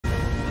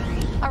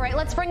All right,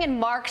 let's bring in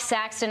Mark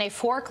Saxton, a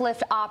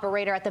forklift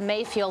operator at the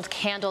Mayfield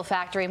Candle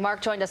Factory.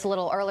 Mark joined us a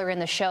little earlier in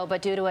the show,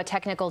 but due to a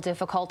technical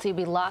difficulty,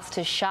 we lost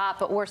his shot.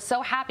 But we're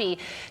so happy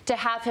to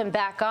have him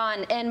back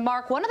on. And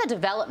Mark, one of the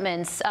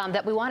developments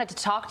that we wanted to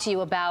talk to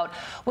you about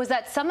was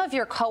that some of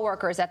your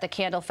coworkers at the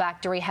Candle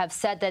Factory have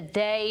said that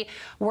they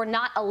were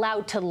not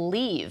allowed to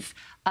leave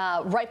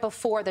right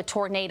before the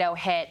tornado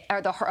hit,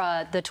 or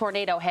the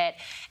tornado hit,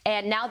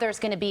 and now there's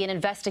going to be an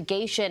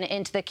investigation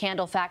into the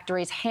Candle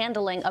Factory's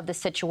handling of the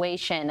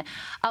situation.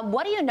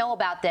 What do you know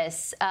about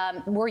this?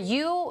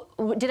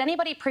 Did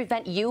anybody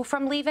prevent you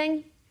from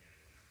leaving?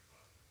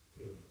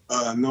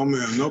 No,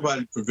 ma'am.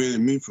 Nobody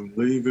prevented me from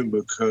leaving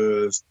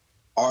because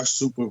our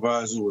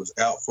supervisor was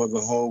out for the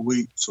whole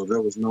week, so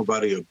there was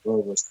nobody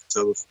above us to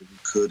tell us that we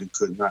could and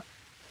could not.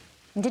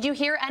 Did you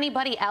hear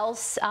anybody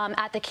else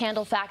at the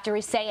Candle Factory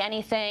say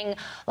anything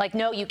like,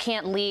 no, you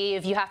can't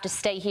leave, you have to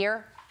stay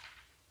here?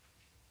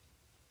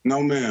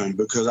 No, ma'am,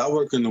 because I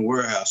work in the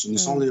warehouse, and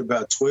it's only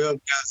about 12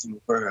 guys in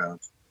the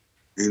warehouse.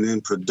 And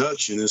in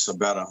production, it's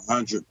about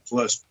 100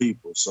 plus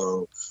people.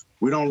 So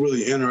we don't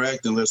really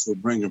interact unless we're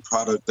bringing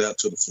product out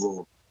to the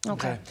floor.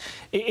 Okay.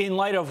 In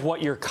light of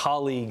what your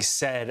colleagues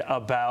said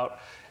about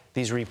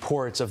these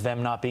reports of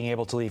them not being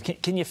able to leave,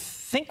 can you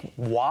think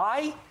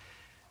why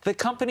the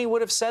company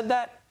would have said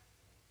that?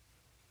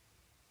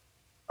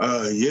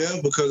 Yeah,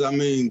 because, I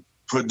mean,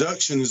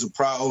 production is a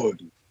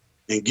priority,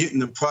 and getting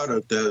the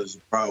product out is a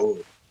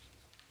priority.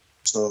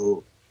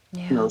 So,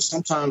 you know,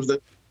 sometimes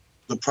the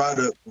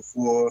product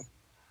before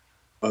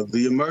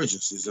the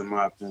emergencies, in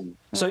my opinion.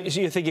 So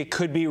you think it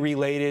could be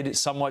related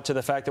somewhat to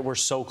the fact that we're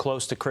so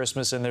close to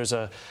Christmas and there's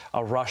a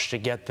rush to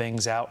get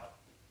things out?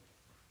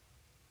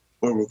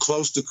 Well, we're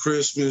close to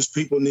Christmas.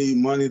 People need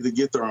money to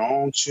get their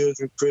own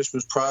children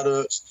Christmas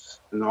products,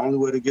 and the only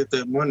way to get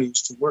that money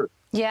is to work.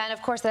 Yeah, and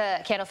of course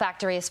the Candle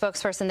Factory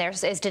spokesperson there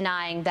is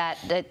denying that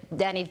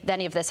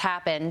any of this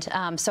happened.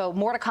 So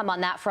more to come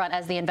on that front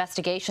as the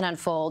investigation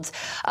unfolds.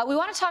 We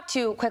want to talk to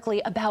you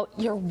quickly about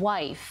your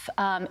wife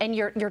and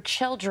your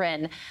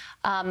children.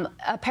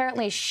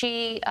 Apparently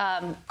she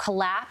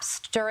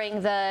collapsed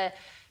during the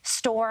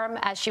storm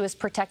as she was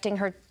protecting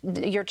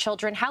your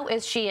children. How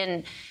is she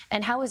and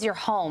how is your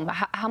home?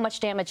 How much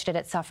damage did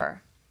it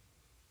suffer?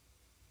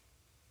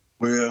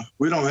 Well,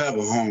 we don't have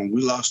a home.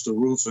 We lost the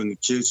roof in the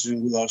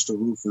kitchen. We lost the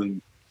roof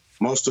in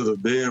most of the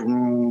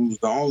bedrooms.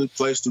 The only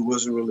place that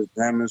wasn't really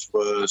damaged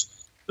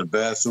was the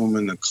bathroom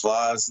and the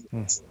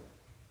closet.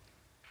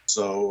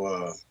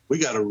 So we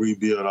got to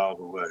rebuild all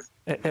the way.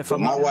 But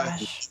my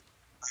wife,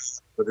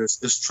 but it's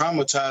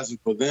traumatizing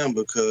for them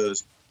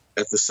because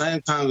at the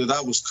same time that I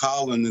was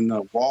calling and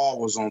the wall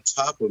was on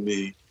top of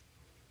me,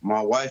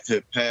 my wife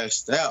had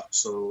passed out.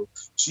 So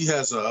she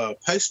has a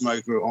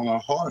pacemaker on her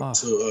heart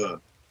to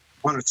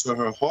monitor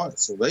her heart.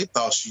 So they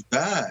thought she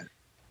died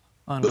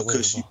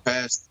because she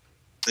passed.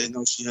 They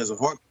know she has a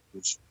heart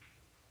condition.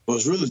 So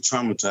it's really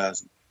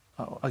traumatizing.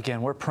 Oh,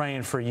 again, we're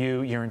praying for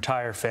you, your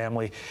entire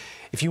family.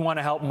 If you want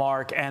to help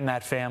Mark and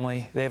that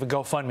family, they have a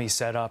GoFundMe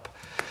set up.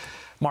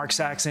 Mark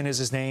Saxton is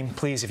his name.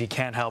 Please, if you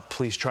can't help,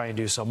 please try and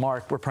do so.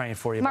 Mark, we're praying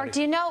for you, Mark, buddy.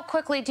 do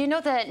you know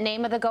the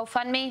name of the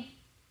GoFundMe?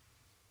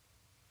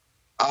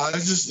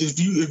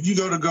 If you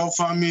go to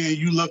GoFundMe and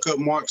you look up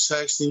Mark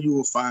Saxton, you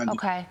will find it.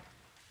 Okay.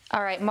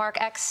 All right, Mark,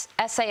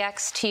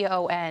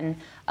 Saxton.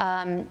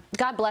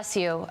 God bless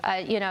you.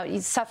 You know,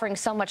 he's suffering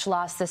so much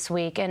loss this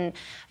week, and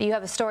you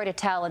have a story to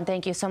tell, and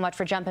thank you so much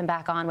for jumping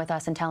back on with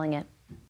us and telling it.